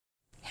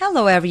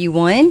Hello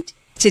everyone!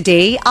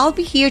 Today, I'll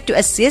be here to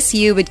assist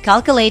you with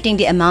calculating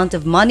the amount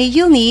of money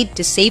you'll need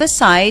to save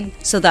aside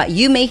so that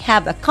you may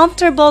have a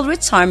comfortable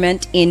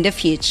retirement in the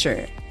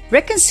future.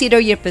 Reconsider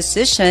your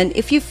position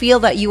if you feel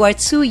that you are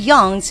too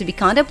young to be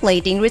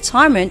contemplating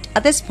retirement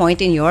at this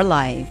point in your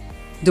life.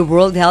 The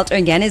World Health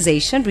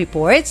Organization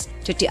reports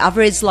that the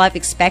average life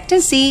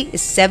expectancy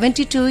is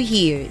 72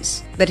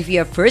 years. But if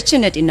you are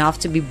fortunate enough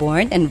to be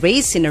born and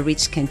raised in a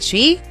rich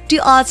country, the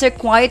odds are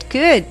quite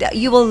good that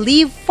you will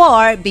live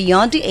far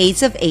beyond the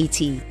age of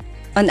 80.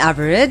 On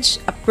average,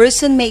 a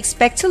person may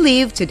expect to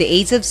live to the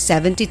age of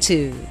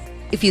 72.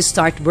 If you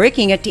start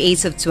working at the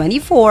age of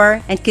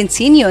 24 and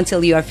continue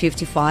until you are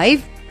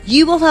 55,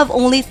 you will have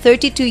only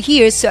 32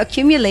 years to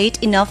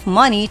accumulate enough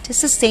money to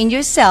sustain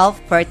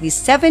yourself for at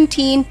least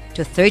 17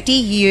 to 30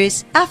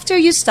 years after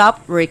you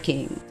stop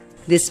working.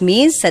 This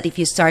means that if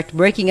you start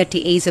working at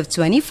the age of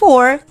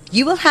 24,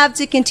 you will have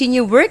to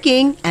continue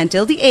working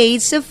until the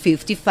age of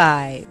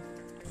 55.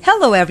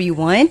 Hello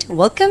everyone,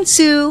 welcome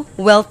to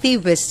Wealthy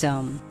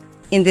Wisdom.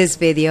 In this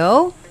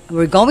video,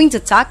 we're going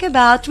to talk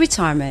about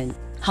retirement.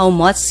 How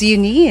much do you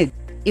need?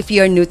 If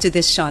you are new to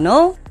this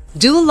channel,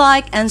 do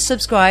like and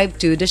subscribe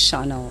to the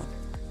channel.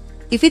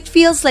 If it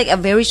feels like a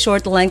very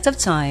short length of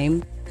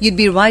time, you'd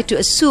be right to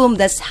assume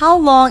that's how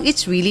long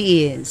it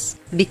really is.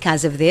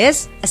 Because of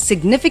this, a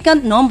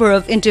significant number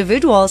of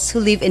individuals who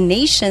live in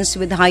nations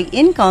with high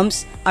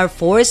incomes are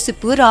forced to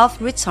put off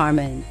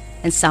retirement,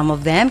 and some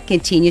of them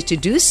continue to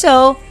do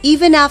so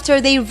even after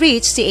they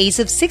reach the age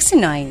of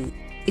 69.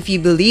 If you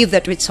believe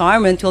that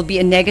retirement will be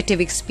a negative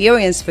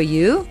experience for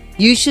you,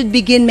 you should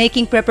begin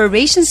making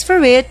preparations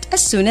for it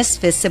as soon as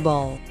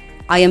feasible.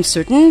 I am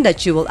certain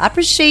that you will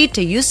appreciate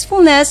the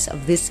usefulness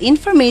of this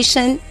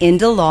information in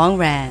the long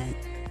run.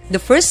 The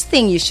first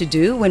thing you should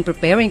do when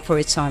preparing for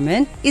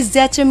retirement is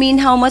determine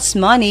how much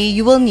money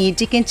you will need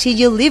to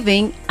continue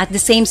living at the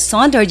same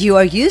standard you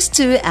are used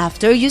to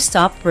after you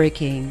stop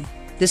working.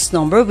 This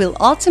number will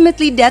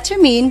ultimately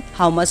determine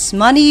how much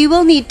money you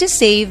will need to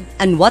save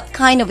and what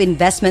kind of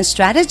investment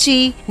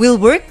strategy will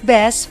work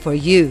best for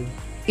you.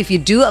 If you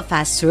do a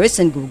fast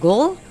search on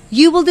Google,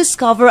 you will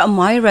discover a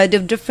myriad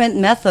of different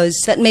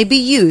methods that may be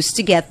used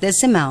to get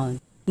this amount.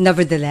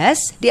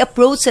 Nevertheless, the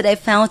approach that I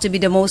found to be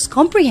the most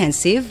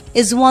comprehensive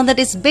is one that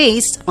is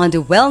based on the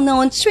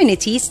well-known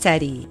Trinity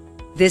study.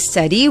 This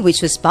study,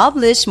 which was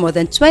published more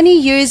than 20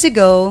 years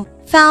ago,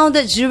 found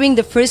that during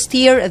the first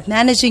year of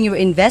managing your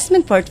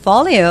investment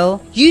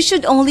portfolio, you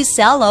should only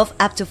sell off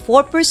up to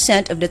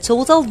 4% of the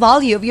total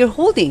value of your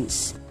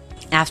holdings.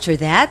 After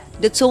that,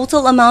 the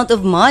total amount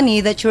of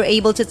money that you're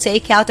able to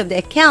take out of the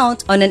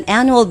account on an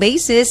annual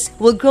basis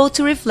will grow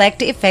to reflect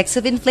the effects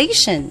of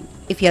inflation.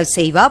 If you have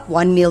saved up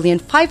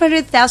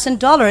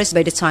 $1,500,000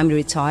 by the time you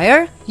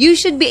retire, you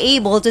should be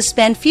able to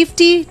spend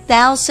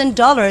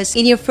 $50,000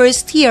 in your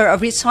first year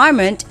of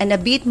retirement and a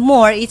bit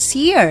more each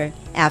year.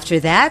 After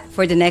that,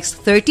 for the next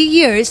 30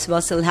 years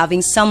while still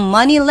having some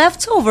money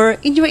left over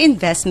in your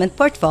investment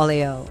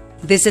portfolio.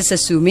 This is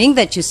assuming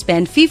that you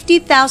spend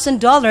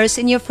 $50,000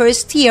 in your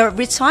first year of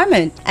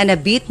retirement and a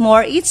bit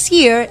more each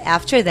year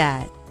after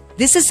that.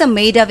 This is a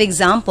made-up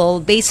example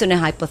based on a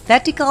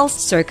hypothetical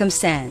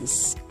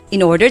circumstance.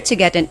 In order to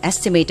get an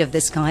estimate of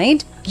this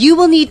kind, you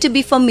will need to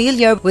be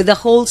familiar with the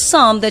whole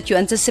sum that you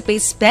anticipate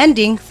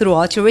spending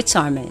throughout your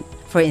retirement.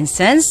 For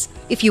instance,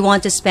 if you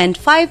want to spend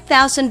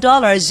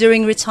 $5,000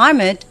 during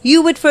retirement,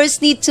 you would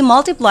first need to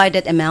multiply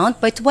that amount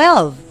by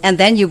 12, and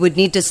then you would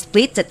need to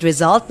split that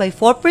result by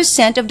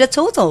 4% of the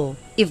total.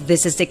 If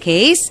this is the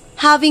case,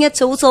 having a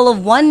total of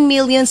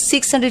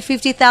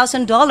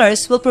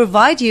 $1,650,000 will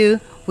provide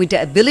you with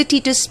the ability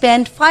to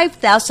spend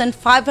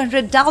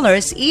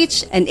 $5,500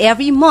 each and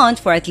every month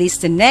for at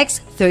least the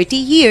next 30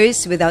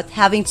 years without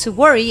having to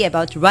worry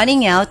about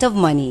running out of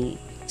money.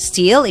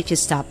 Still, if you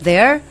stop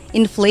there,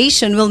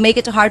 inflation will make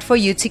it hard for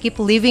you to keep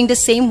living the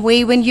same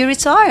way when you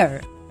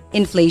retire.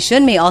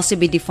 Inflation may also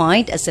be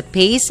defined as a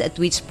pace at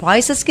which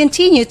prices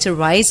continue to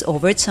rise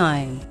over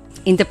time.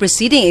 In the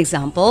preceding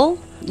example,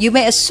 you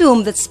may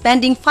assume that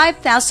spending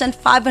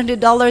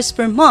 $5,500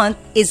 per month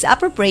is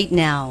appropriate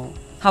now.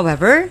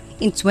 However,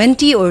 in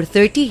 20 or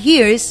 30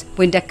 years,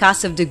 when the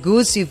cost of the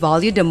goods you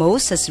value the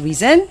most has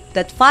risen,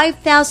 that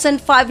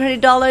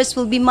 $5,500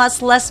 will be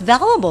much less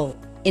valuable.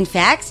 In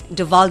fact,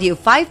 the value of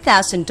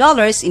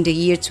 $5,000 in the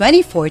year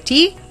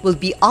 2040 will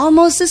be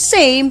almost the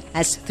same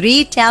as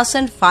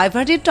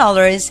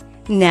 $3,500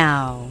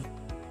 now.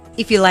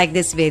 If you like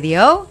this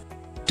video,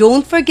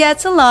 don't forget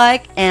to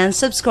like and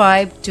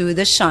subscribe to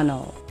the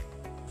channel.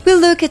 We'll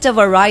look at a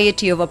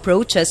variety of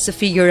approaches to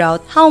figure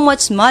out how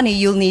much money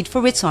you'll need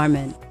for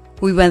retirement.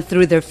 We went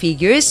through their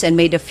figures and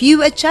made a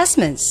few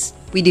adjustments.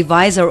 We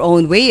devised our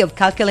own way of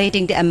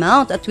calculating the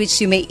amount at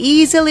which you may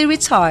easily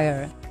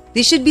retire.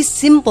 They should be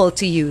simple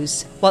to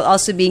use, while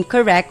also being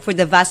correct for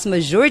the vast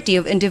majority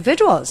of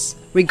individuals,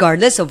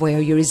 regardless of where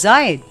you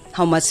reside,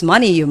 how much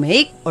money you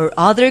make, or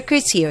other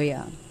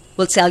criteria.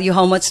 We'll tell you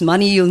how much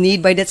money you'll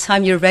need by the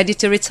time you're ready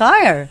to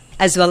retire,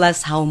 as well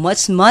as how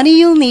much money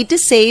you'll need to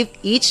save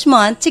each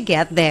month to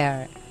get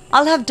there.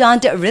 I'll have done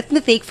the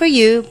arithmetic for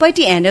you by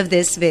the end of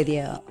this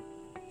video.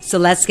 So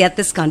let's get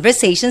this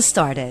conversation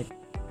started.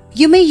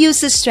 You may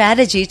use this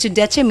strategy to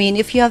determine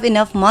if you have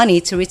enough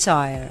money to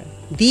retire.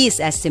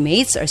 These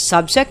estimates are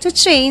subject to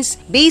change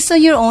based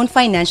on your own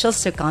financial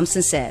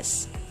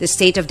circumstances, the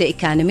state of the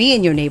economy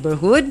in your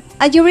neighborhood,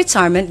 and your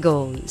retirement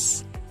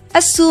goals.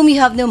 Assume you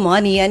have no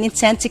money and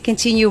intend to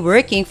continue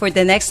working for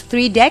the next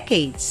 3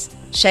 decades.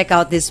 Check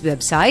out this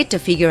website to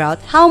figure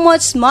out how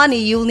much money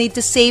you'll need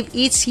to save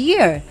each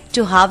year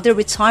to have the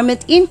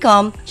retirement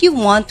income you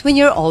want when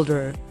you're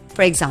older.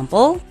 For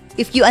example,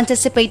 if you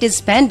anticipated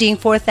spending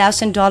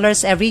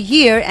 $4,000 every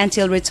year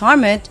until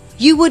retirement,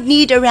 you would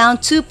need around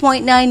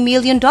 $2.9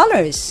 million.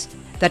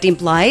 That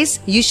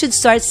implies you should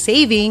start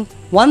saving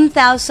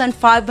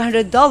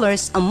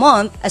 $1,500 a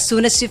month as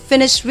soon as you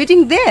finish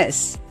reading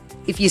this.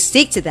 If you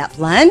stick to that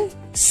plan,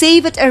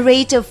 save at a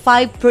rate of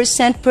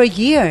 5% per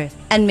year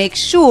and make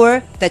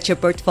sure that your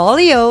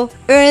portfolio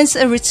earns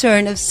a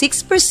return of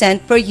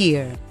 6% per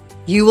year.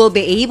 You will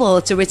be able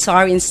to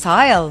retire in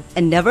style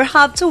and never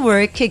have to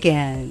work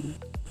again.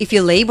 If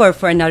you labor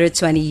for another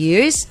 20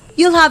 years,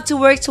 you'll have to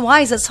work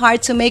twice as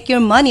hard to make your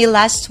money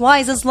last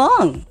twice as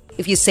long.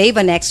 If you save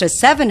an extra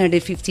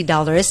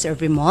 $750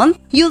 every month,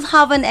 you'll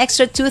have an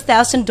extra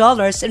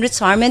 $2,000 in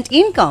retirement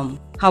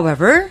income.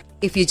 However,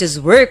 if you just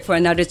work for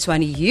another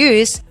 20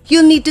 years,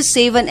 you'll need to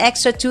save an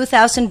extra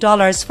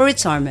 $2,000 for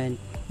retirement.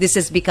 This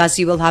is because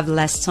you will have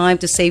less time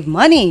to save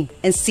money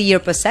and see your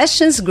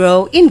possessions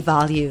grow in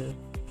value.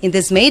 In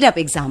this made-up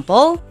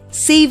example,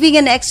 saving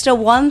an extra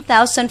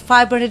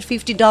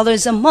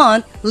 $1,550 a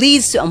month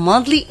leads to a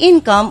monthly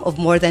income of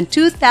more than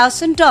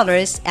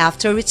 $2,000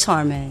 after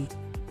retirement.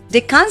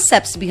 The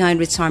concepts behind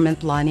retirement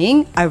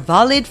planning are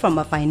valid from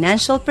a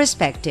financial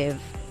perspective,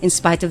 in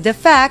spite of the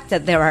fact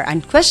that there are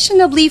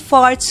unquestionably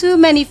far too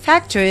many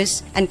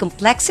factors and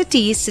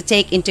complexities to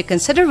take into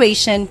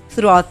consideration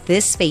throughout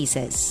these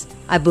phases.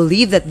 I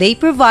believe that they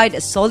provide a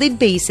solid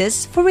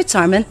basis for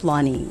retirement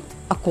planning.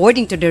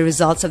 According to the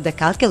results of the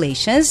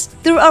calculations,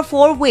 there are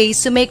 4 ways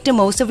to make the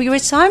most of your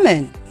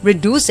retirement.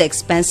 Reduce the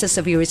expenses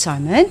of your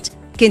retirement,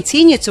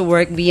 continue to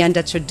work beyond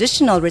the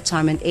traditional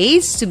retirement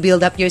age to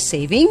build up your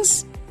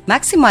savings,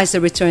 maximize the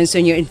returns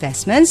on your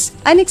investments,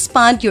 and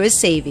expand your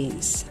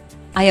savings.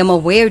 I am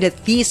aware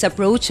that these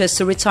approaches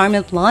to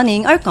retirement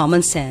planning are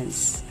common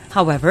sense.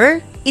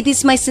 However, it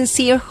is my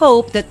sincere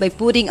hope that by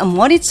putting a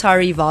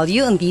monetary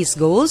value on these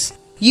goals,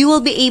 you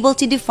will be able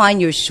to define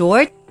your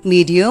short,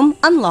 medium,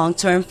 and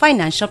long-term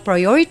financial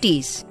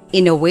priorities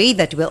in a way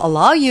that will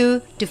allow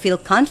you to feel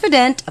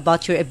confident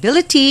about your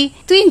ability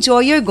to enjoy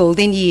your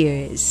golden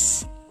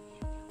years.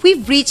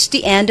 We've reached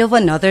the end of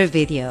another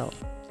video.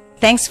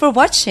 Thanks for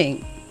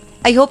watching.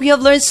 I hope you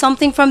have learned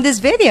something from this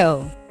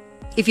video.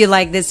 If you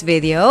like this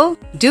video,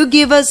 do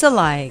give us a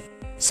like,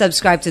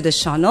 subscribe to the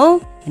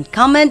channel, and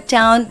comment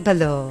down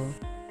below.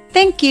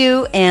 Thank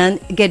you and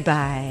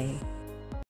goodbye.